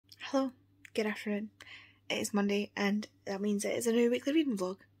Good afternoon. It is Monday and that means it is a new weekly reading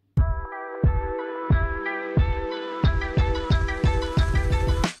vlog.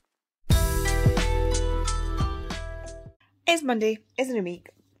 It's Monday, it's a new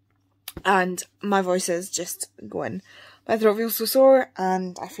week, and my voice is just going. My throat feels so sore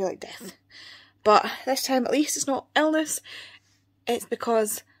and I feel like death. But this time at least it's not illness, it's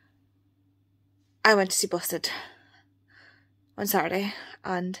because I went to see Busted on Saturday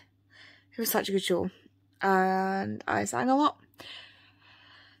and it was such a good show and I sang a lot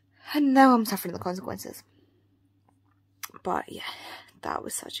and now I'm suffering the consequences. But yeah, that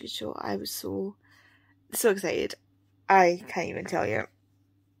was such a good show. I was so excited. I can't even tell you.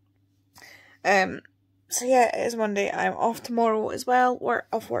 So yeah, it is Monday. I'm off tomorrow as well. We're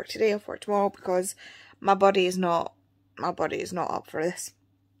off work today, off work tomorrow because my body is not up for this.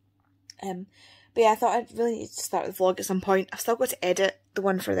 But yeah, I thought I'd really need to start the vlog at some point. I've still got to edit the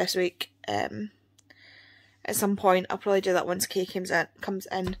one for this week. At some point, I'll probably do that once Kay comes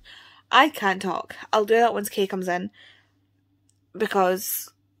in. I can't talk. I'll do that once Kay comes in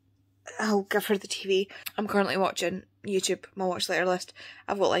because I'll give her the TV. I'm currently watching YouTube, my watch later list.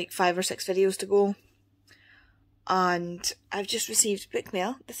 I've got like 5 or 6 videos to go. And I've just received book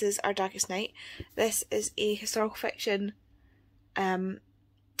mail. This is Our Darkest Night. This is a historical fiction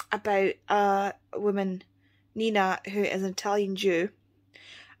about a woman, Nina, who is an Italian Jew.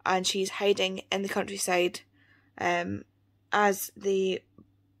 And she's hiding in the countryside as the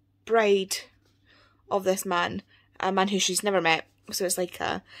bride of this man. A man who she's never met. So it's like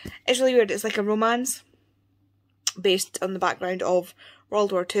it's really weird. It's like a romance based on the background of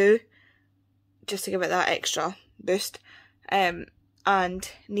World War II, just to give it that extra boost. And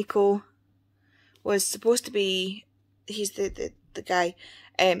Nico was supposed to be, he's the guy,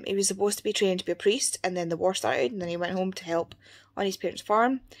 he was supposed to be trained to be a priest, and then the war started, and then he went home to help on his parents'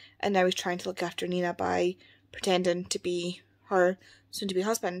 farm, and now he's trying to look after Nina by pretending to be her soon-to-be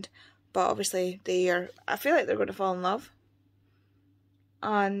husband. But obviously I feel like they're going to fall in love.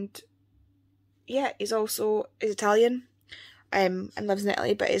 And yeah, he's Italian and lives in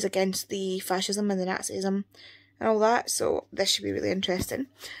Italy, but is against the fascism and the Nazism and all that, so this should be really interesting.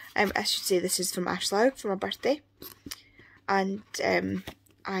 I should say this is from Ashlau for my birthday, and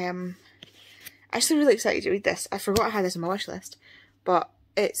I am actually really excited to read this. I forgot I had this on my wish list, but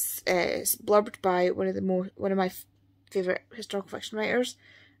it's blurbed by one of my favourite historical fiction writers.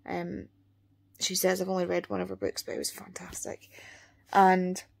 She says I've only read one of her books, but it was fantastic.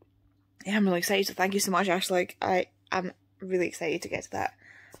 And yeah, I'm really excited, so thank you so much, Ashley. I am really excited to get to that.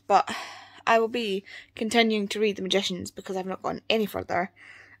 But I will be continuing to read The Magicians because I've not gone any further.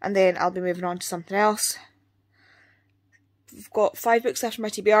 And then I'll be moving on to something else. I've got 5 books left in my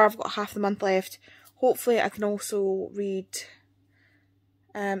TBR, I've got half the month left. Hopefully I can also read...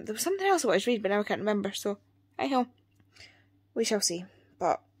 there was something else I wanted to read, but now I can't remember, so hey-ho. We shall see.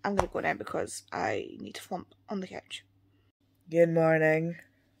 But I'm going to go now because I need to flump on the couch. Good morning.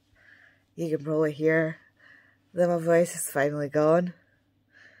 You can probably hear that my voice is finally gone.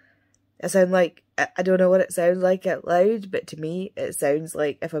 I sound like, I don't know what it sounds like out loud, but to me it sounds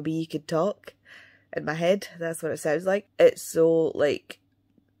like if a bee could talk in my head. That's what it sounds like. It's so, like,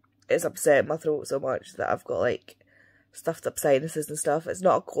 it's upset my throat so much that I've got, like, stuffed up sinuses and stuff. It's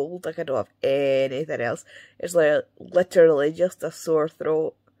not a cold, like I don't have anything else. It's like literally just a sore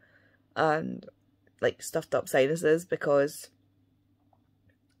throat and like stuffed up sinuses because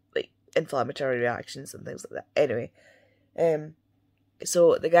inflammatory reactions and things like that. Anyway,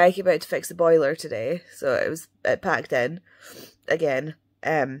 so the guy came out to fix the boiler today, so it packed in again,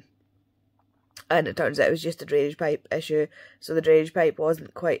 and it turns out it was just a drainage pipe issue. So the drainage pipe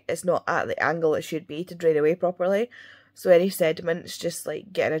it's not at the angle it should be to drain away properly, so any sediment's just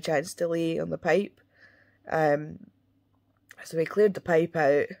like getting a chance to lay on the pipe. So we cleared the pipe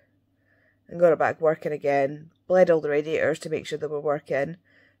out and got it back working again, bled all the radiators to make sure they were working,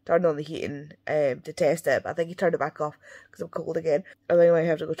 turned on the heating to test it, but I think he turned it back off because I'm cold again. I think I might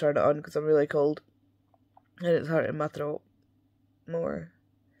have to go turn it on because I'm really cold and it's hurting my throat more.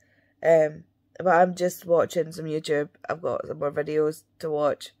 But I'm just watching some YouTube. I've got some more videos to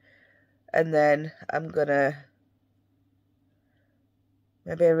watch, and then I'm gonna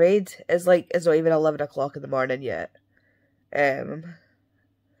maybe a read. It's not even 11 o'clock in the morning yet. Part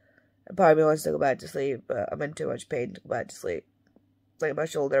of me wants to go back to sleep, but I'm in too much pain to go back to sleep. Like my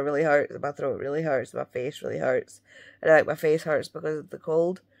shoulder really hurts, my throat really hurts, my face really hurts, and like my face hurts because of the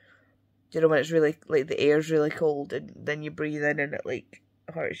cold. Do you know when it's really like the air's really cold and then you breathe in and it like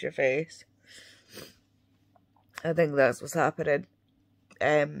hurts your face? I think that's what's happening.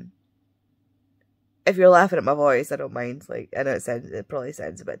 If you're laughing at my voice, I don't mind. Like I know it probably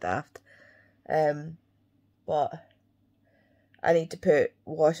sounds a bit daft, But I need to put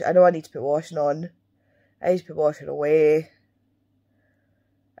I know I need to put washing on. I need to put washing away.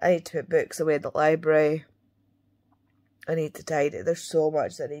 I need to put books away in the library. I need to tidy. There's so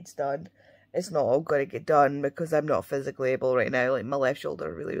much that needs done. It's not all going to get done because I'm not physically able right now. Like, my left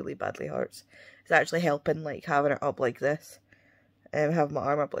shoulder really, really badly hurts. It's actually helping, like, having it up like this. Having my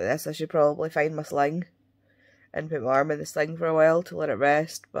arm up like this. I should probably find my sling and put my arm in the sling for a while to let it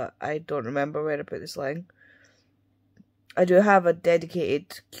rest. But I don't remember where to put the sling. I do have a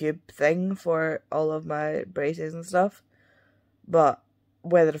dedicated cube thing for all of my braces and stuff. But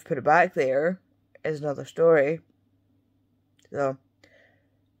whether I've put it back there is another story. So,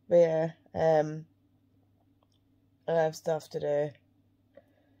 but yeah, I have stuff to do,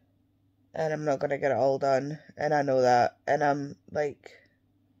 and I'm not gonna get it all done, and I know that, and I'm like,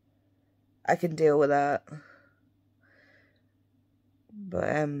 I can deal with that, but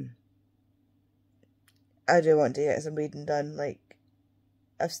I do want to get some reading done. Like,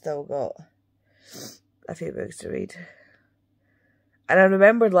 I've still got a few books to read, and I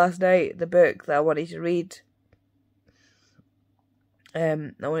remembered last night the book that I wanted to read.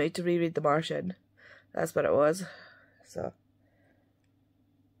 I wanted to reread The Martian. That's what it was. So,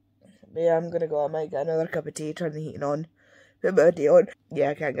 but yeah, I'm gonna go. I might get another cup of tea, turn the heating on, put my tea on. Yeah,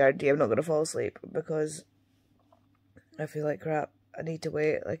 I can't guarantee I'm not gonna fall asleep because I feel like crap. I need to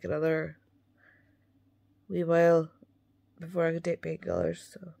wait like another wee while before I can take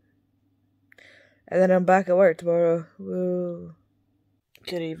painkillers. So, and then I'm back at work tomorrow. Woo!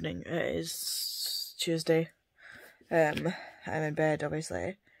 Good evening. It is Tuesday. I'm in bed,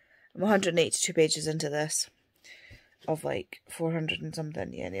 obviously. I'm 182 pages into this. Of like 400 and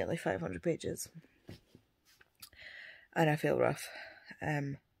something, yeah, nearly 500 pages. And I feel rough. You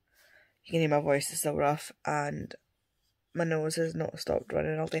can hear my voice is still rough, and my nose has not stopped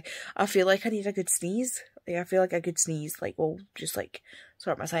running all day. I feel like I need a good sneeze. Like, I feel like I could sneeze, like, well, just like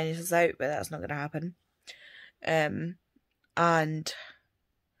sort my sinuses out, but that's not gonna happen. And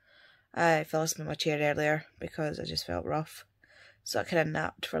I fell asleep in my chair earlier because I just felt rough. So I kind of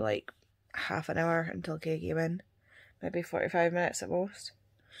napped for like half an hour until Kay came in. Maybe 45 minutes at most.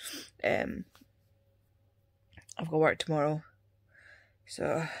 I've got work tomorrow.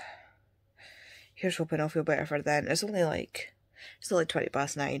 So here's hoping I'll feel better for then. It's only like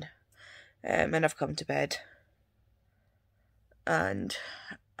 9:20. And I've come to bed. And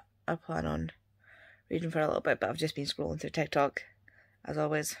I plan on reading for a little bit, but I've just been scrolling through TikTok, as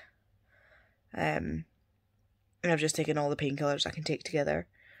always. And I've just taken all the painkillers I can take together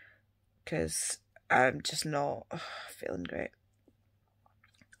because I'm just not feeling great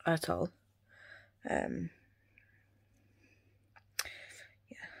at all. Yeah,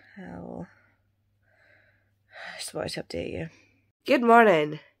 I just wanted to update you. Good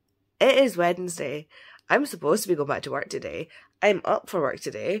morning. It is Wednesday. I'm supposed to be going back to work today. I'm up for work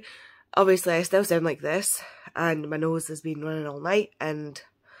today. Obviously, I still sound like this, and my nose has been running all night, and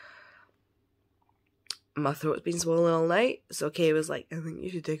my throat's been swollen all night. So Kay was like, I think you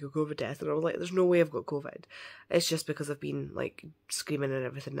should take a COVID test. And I was like, there's no way I've got COVID. It's just because I've been like screaming and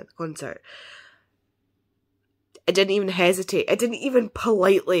everything at the concert. I didn't even hesitate. I didn't even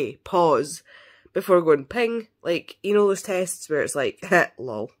politely pause before going ping. Like, you know those tests where it's like,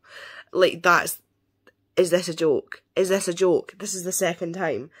 lol. Like, is this a joke? Is this a joke? This is the second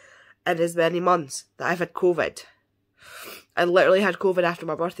time in as many months that I've had COVID. I literally had COVID after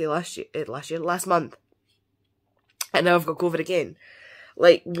my birthday last month. And now I've got COVID again.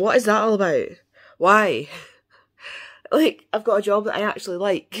 Like, what is that all about? Why? Like, I've got a job that I actually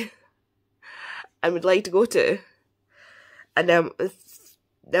like and would like to go to. And now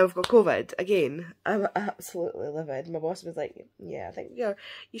I've got COVID again. I'm absolutely livid. My boss was like, yeah, I think you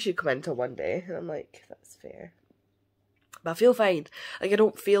should come in until one day. And I'm like, that's fair. But I feel fine. Like, I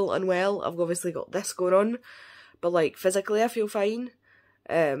don't feel unwell. I've obviously got this going on. But, like, physically I feel fine.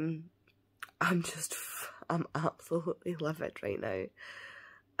 I'm absolutely livid right now.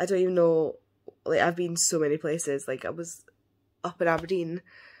 I don't even know, like, I've been so many places. Like, I was up in Aberdeen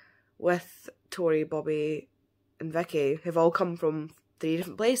with Tori, Bobby and Vicky, who've all come from 3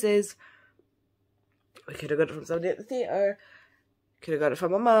 different places. We could have got it from somebody at the theatre, could have got it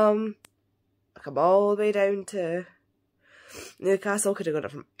from my mum, I come all the way down to Newcastle, could have got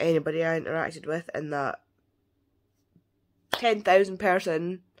it from anybody I interacted with in that 10,000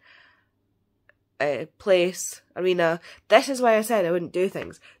 person place, arena. This is why I said I wouldn't do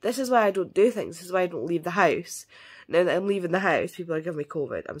things. This is why I don't do things. This is why I don't leave the house. Now that I'm leaving the house, people are giving me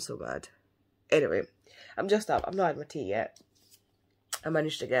COVID. I'm so mad. Anyway, I'm just up. I've not had my tea yet. I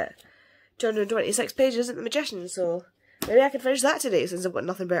managed to get 226 pages at The Magician, so maybe I can finish that today since I've got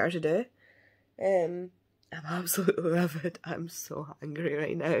nothing better to do. I'm absolutely livid. I'm so angry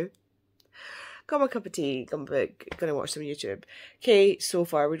right now. Got my cup of tea, got my book, gonna watch some YouTube. Kay, so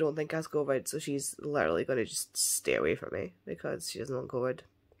far we don't think has COVID, so she's literally gonna just stay away from me because she doesn't want COVID.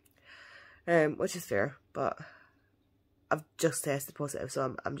 Which is fair, but I've just tested positive,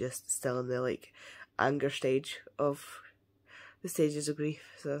 so I'm just still in the like anger stage of the stages of grief.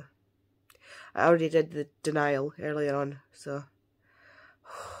 So I already did the denial earlier on, so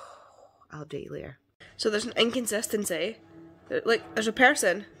I'll update you later. So there's an inconsistency. Like, there's a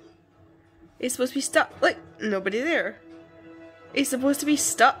person. He's supposed to be stuck. Like, nobody there. He's supposed to be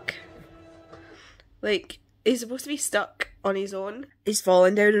stuck. Like, he's supposed to be stuck on his own. He's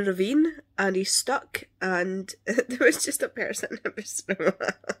fallen down a ravine and he's stuck, and there was just a person.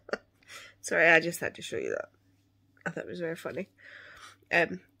 Sorry, I just had to show you that. I thought it was very funny.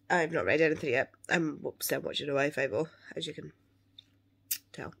 I've not read anything yet. I'm still watching a Wi-Fi, as you can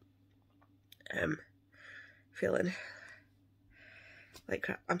tell. Feeling like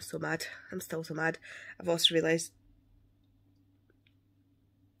crap. I'm so mad. I'm still so mad. I've also realised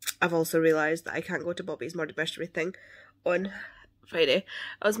that I can't go to Bobby's murder mystery thing on Friday.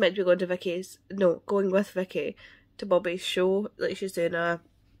 I was meant to be going with Vicky to Bobby's show. Like, she's doing a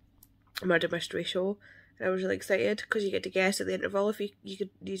murder mystery show, and I was really excited because you get to guess at the interval if you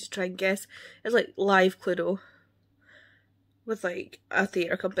need to try and guess. It's like live Cluedo with like a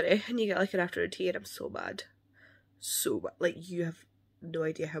theatre company, and you get like an afternoon tea, and I'm so mad. So bad. Like, you have no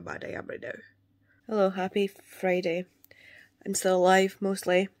idea how mad I am right now. Hello, happy Friday. I'm still alive,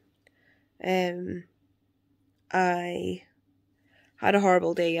 mostly. I had a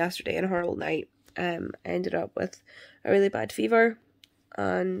horrible day yesterday and a horrible night. I ended up with a really bad fever,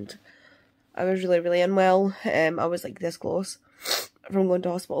 and I was really, really unwell. I was like this close from going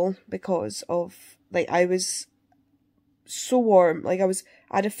to hospital because of, like, I was so warm. Like, I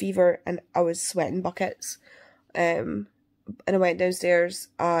had a fever and I was sweating buckets. And I went downstairs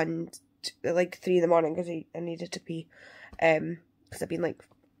and at like 3 in the morning because I needed to pee. Because I've been like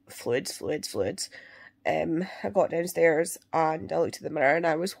fluids. I got downstairs and I looked at the mirror and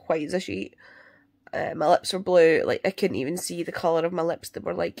I was white as a sheet. My lips were blue. Like, I couldn't even see the colour of my lips. They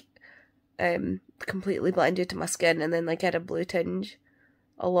were like completely blended to my skin, and then like I had a blue tinge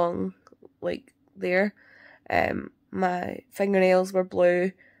along like there. My fingernails were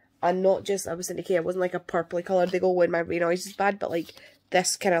blue. And not just, I was in decay, it wasn't like a purpley colour, they go when my rain noise is bad, but like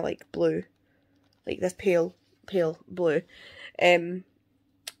this kind of like blue. Like this pale blue. But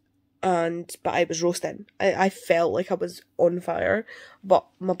I was roasting. I felt like I was on fire, but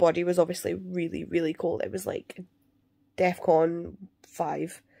my body was obviously really, really cold. It was like DEFCON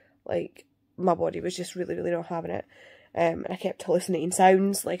 5. Like, my body was just really, really not having it. And I kept hallucinating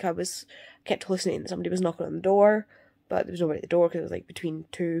sounds. Like, I kept hallucinating that somebody was knocking on the door, but there was nobody at the door because it was like between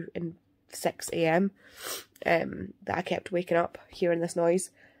 2 and 6 a.m. That I kept waking up hearing this noise.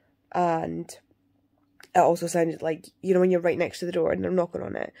 And it also sounded like, you know, when you're right next to the door and they're knocking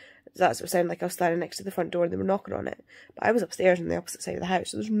on it. That's what it sounded like. I was standing next to the front door and they were knocking on it. But I was upstairs on the opposite side of the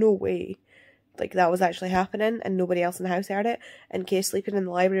house, so there's no way like that was actually happening and nobody else in the house heard it. And Kay's sleeping in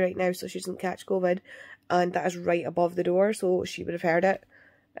the library right now so she doesn't catch COVID, and that is right above the door, so she would have heard it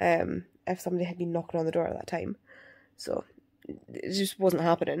if somebody had been knocking on the door at that time. So it just wasn't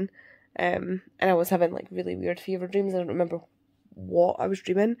happening. And I was having like really weird fever dreams. I don't remember what I was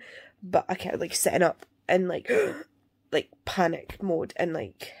dreaming, but I kept like sitting up in like like panic mode, and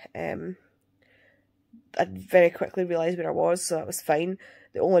like I very quickly realised where I was, so that was fine.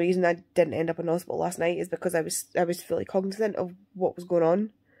 The only reason I didn't end up in hospital last night is because I was fully cognizant of what was going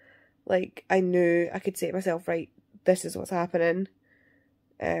on. Like, I knew I could say to myself, right, this is what's happening.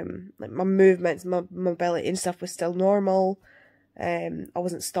 Like, my movements, my mobility and stuff was still normal. I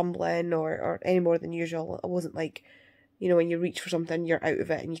wasn't stumbling or any more than usual. I wasn't like, you know, when you reach for something, you're out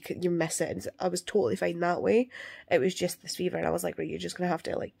of it and you miss it. And I was totally fine that way. It was just this fever, and I was like, right, you're just going to have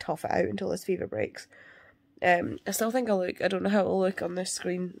to like tough it out until this fever breaks. I still think I don't know how it'll look on this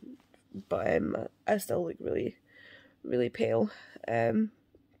screen, but I still look really, really pale. I've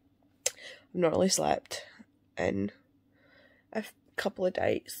not really slept in a couple of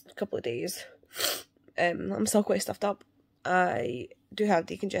days. I'm still quite stuffed up. I do have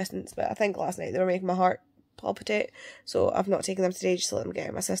decongestants, but I think last night they were making my heart palpitate, so I've not taken them today just to let them get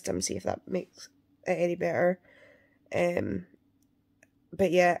in my system, see if that makes it any better.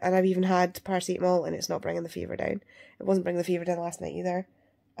 But yeah, and I've even had paracetamol and it's not bringing the fever down. It wasn't bringing the fever down last night either,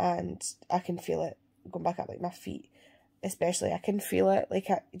 and I can feel it going back up, like my feet especially. I can feel it, like,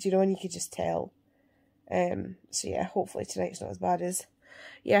 do you know when you could just tell? So yeah, hopefully tonight's not as bad as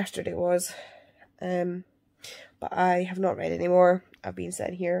yesterday was. But I have not read anymore. I've been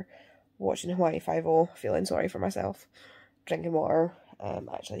sitting here watching Hawaii Five-0, feeling sorry for myself, drinking water.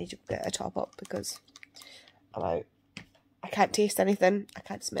 Actually, I need to get a top up because I'm out. I can't taste anything. I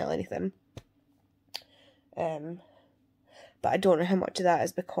can't smell anything. But I don't know how much of that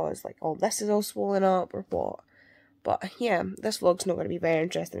is because like all this is all swollen up or what. But yeah, this vlog's not going to be very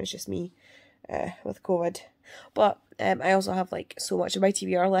interesting. It's just me with COVID. But I also have like so much of my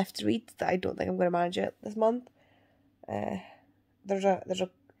TBR left to read that I don't think I'm going to manage it this month. There's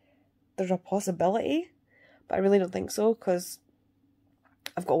a possibility, but I really don't think so because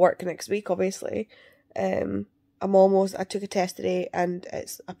I've got work next week, obviously. I took a test today and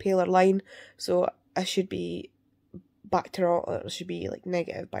it's a paler line, so I should be back to normal. It should be like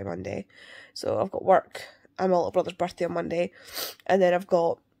negative by Monday. So I've got work and my little brother's birthday on Monday, and then I've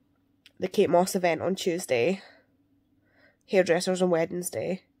got the Kate Moss event on Tuesday, hairdressers on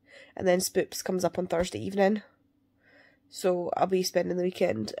Wednesday, and then Spoops comes up on Thursday evening. So I'll be spending the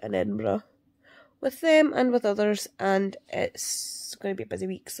weekend in Edinburgh with them and with others, and it's going to be a busy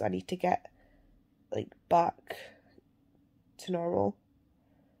week, so I need to get like back to normal.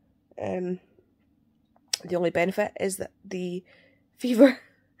 The only benefit is that the fever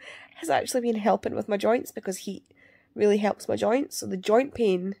has actually been helping with my joints because heat really helps my joints. So the joint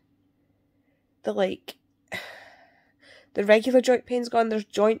pain, the regular joint pain's gone. There's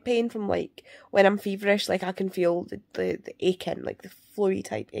joint pain from like when I'm feverish, like I can feel the aching, like the flu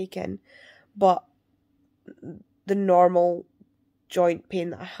type aching, but the normal joint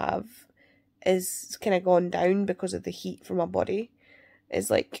pain that I have is kind of gone down because of the heat from my body. Is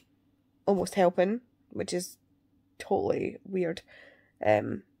like almost helping, which is totally weird.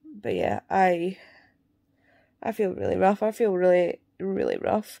 But yeah, I feel really rough. I feel really, really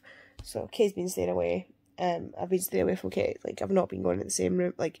rough. So Kay's been staying away. I've been staying away from Kate. Like, I've not been going in the same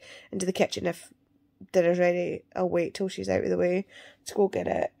room, like, into the kitchen. If dinner's ready, I'll wait till she's out of the way to go get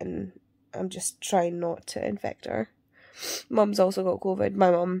it, and I'm just trying not to infect her. Mum's also got COVID.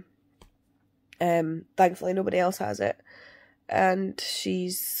 My mum, thankfully nobody else has it, and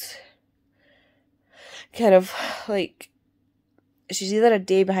she's kind of, like, she's either a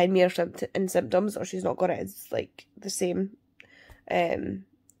day behind me or something in symptoms, or she's not got it. It's, like, the same.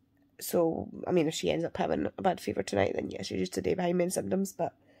 So, I mean, if she ends up having a bad fever tonight, then yeah, she's just a day behind me in symptoms,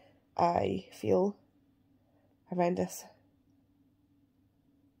 but I feel horrendous.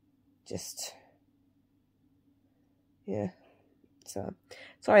 Just, yeah. So,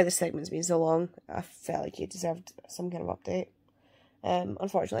 sorry this segment's been so long. I felt like it deserved some kind of update.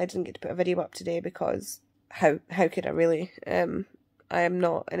 Unfortunately, I didn't get to put a video up today because how could I really? I am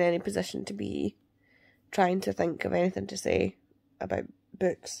not in any position to be trying to think of anything to say about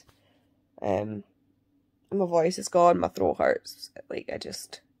books. My voice is gone, my throat hurts, like,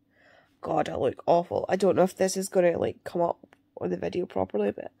 God, I look awful. I don't know if this is going to, like, come up on the video properly,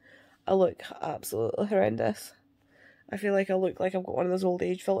 but I look absolutely horrendous. I feel like I look like I've got one of those old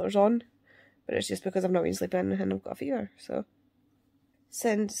age filters on, but it's just because I've not been sleeping and I've got a fever, so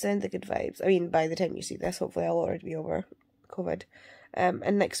send the good vibes. I mean, by the time you see this, hopefully I'll already be over COVID.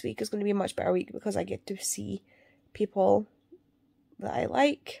 And next week is going to be a much better week because I get to see people that I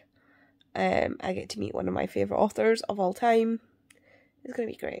like. I get to meet one of my favourite authors of all time. It's going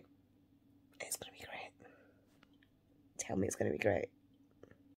to be great. It's going to be great. Tell me it's going to be great.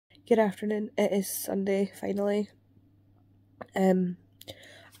 Good afternoon. It is Sunday, finally. I'm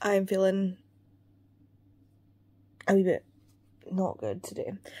feeling a wee bit not good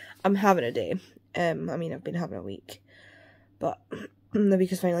today. I'm having a day. I mean, I've been having a week. But the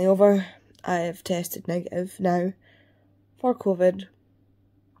week is finally over. I have tested negative now for COVID.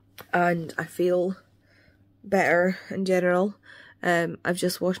 And I feel better in general. I've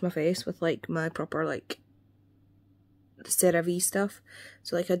just washed my face with like my proper like the CeraVe stuff.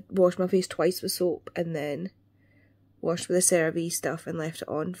 So like I washed my face twice with soap and then washed with the CeraVe stuff and left it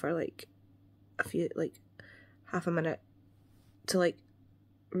on for like half a minute to like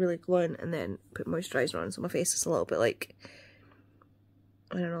really glow in, and then put moisturiser on. So my face is a little bit like,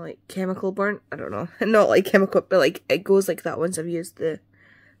 I don't know, like chemical burnt. I don't know. Not like chemical, but like it goes like that once I've used the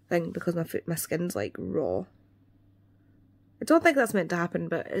thing because my skin's like raw. I don't think that's meant to happen,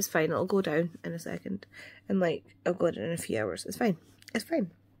 but it's fine. It'll go down in a second, and like it'll go down in a few hours. It's fine. It's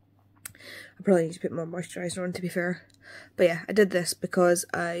fine. I probably need to put more moisturiser on, to be fair. But yeah, I did this because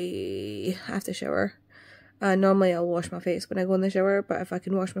I have to shower. Normally I'll wash my face when I go in the shower, but if I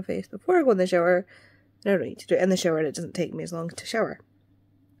can wash my face before I go in the shower, then I don't need to do it in the shower, and it doesn't take me as long to shower.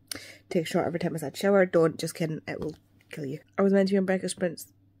 It takes short every time I said shower. Don't, just kidding. It will kill you. I was meant to be on breakfast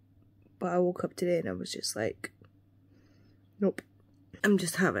sprints, but I woke up today and I was just like, nope. I'm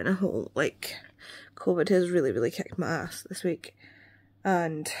just having a whole, like, COVID has really, really kicked my ass this week.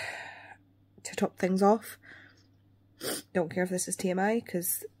 And to top things off, don't care if this is TMI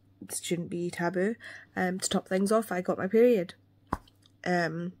because it shouldn't be taboo, to top things off, I got my period.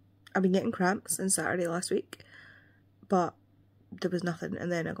 I've been getting cramps since Saturday last week, but there was nothing,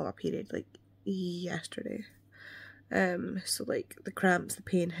 and then I got my period like yesterday. So like the cramps, the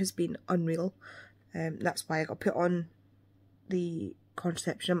pain has been unreal. That's why I got put on the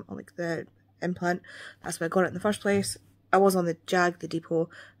contraception, like the implant. That's why I got it in the first place. I was on the JAG, the depot,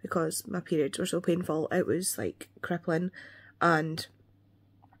 because my periods were so painful. It was like crippling, and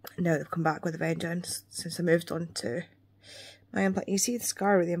now they've come back with a vengeance since I moved on to my implant. You see the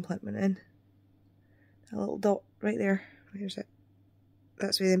scar where the implant went in? A little dot right there. Where's it?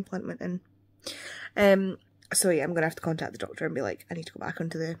 That's where the implant went in. So yeah, I'm gonna have to contact the doctor and be like, I need to go back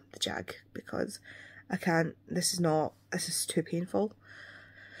onto the JAG because I can't. This is too painful.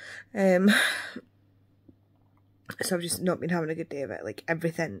 So I've just not been having a good day of it. Like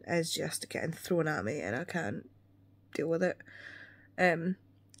everything is just getting thrown at me, and I can't deal with it.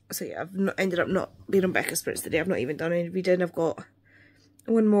 So yeah, I've ended up not being on Becca's Sprints today. I've not even done any reading. I've got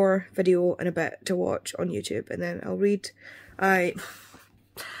one more video and a bit to watch on YouTube, and then I'll read.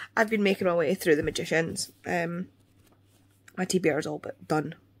 I've been making my way through The Magicians. My TBR is all but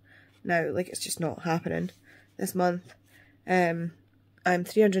done now. Like, it's just not happening this month. I'm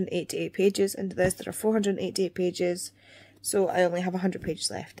 388 pages into this. There are 488 pages, so I only have 100 pages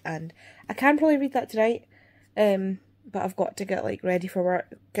left, and I can probably read that tonight. But I've got to get like ready for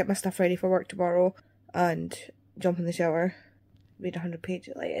work, get my stuff ready for work tomorrow, and jump in the shower, read 100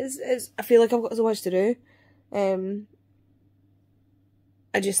 pages. Like, I feel like I've got so much to do.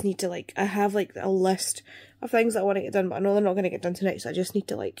 I just need to, like, I have like a list of things that I want to get done, but I know they're not going to get done tonight, so I just need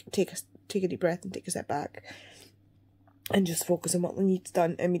to like take a deep breath and take a step back and just focus on what needs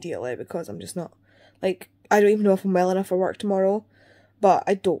done immediately, because I'm just not, like, I don't even know if I'm well enough for work tomorrow, but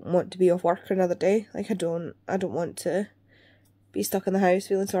I don't want to be off work for another day. Like, I don't want to be stuck in the house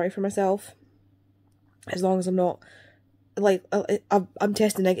feeling sorry for myself, as long as I'm not, like, I'm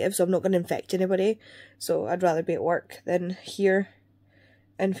testing negative, so I'm not going to infect anybody, so I'd rather be at work than here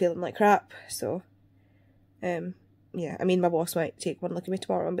and feeling like crap. So yeah, I mean, my boss might take one look at me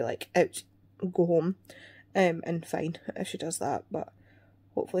tomorrow and be like, ouch, go home, and fine if she does that, but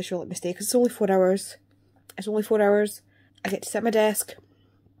hopefully she'll let me stay, because it's only 4 hours. It's only 4 hours. I get to sit at my desk,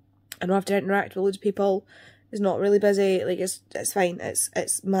 I don't have to interact with loads of people, it's not really busy, like, it's fine,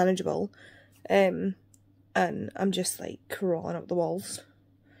 it's manageable, and I'm just like crawling up the walls.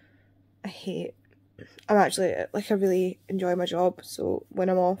 I'm actually, like, I really enjoy my job, so when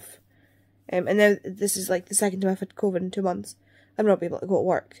I'm off, and now this is like the second time I've had COVID in 2 months, I've not been able to go to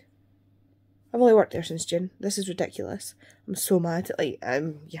work. I've only worked there since June. This is ridiculous. I'm so mad. Like,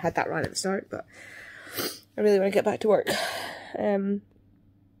 you had that right at the start, but I really want to get back to work. And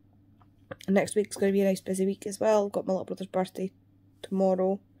next week's going to be a nice busy week as well. I've got my little brother's birthday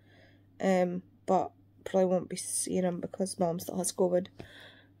tomorrow, but probably won't be seeing him because Mum still has COVID.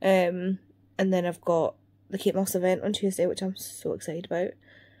 And then I've got the Kate Moss event on Tuesday, which I'm so excited about.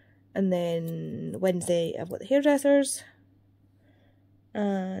 And then Wednesday I've got the hairdressers.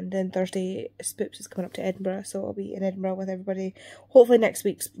 And then Thursday Spoops is coming up to Edinburgh, so I'll be in Edinburgh with everybody. Hopefully next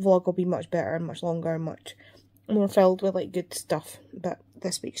week's vlog will be much better and much longer and much more filled with like good stuff. But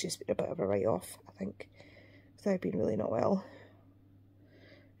this week's just been a bit of a write-off, I think, because I've been really not well.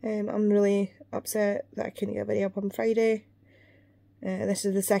 I'm really upset that I couldn't get a video up on Friday. This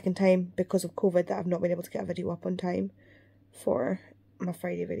is the second time because of COVID that I've not been able to get a video up on time for my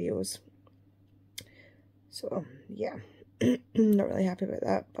Friday videos. So yeah, not really happy about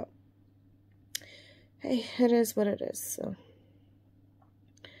that, but hey, it is what it is. So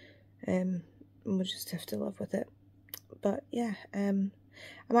we'll just have to live with it. But yeah, I'm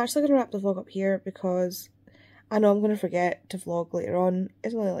actually going to wrap the vlog up here because I know I'm going to forget to vlog later on.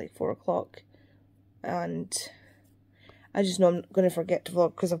 It's only like 4 o'clock, and I just know I'm going to forget to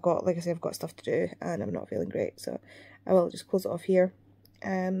vlog because I've got, like I said, I've got stuff to do and I'm not feeling great, so I will just close it off here.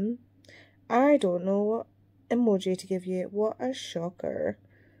 I don't know what emoji to give you. What a shocker.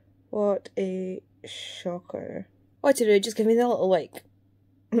 What a shocker. What to do, just give me the little, like,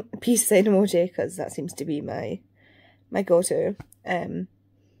 peace sign emoji, because that seems to be my go-to.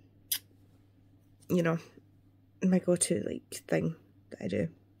 You know, my go-to, like, thing that I do.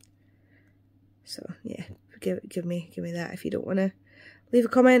 So, yeah. Give me that if you don't want to leave a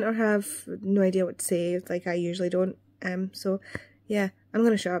comment or have no idea what to say, like I usually don't. So yeah, I'm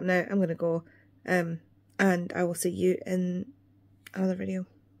gonna shut up now. I'm gonna go, and I will see you in another video.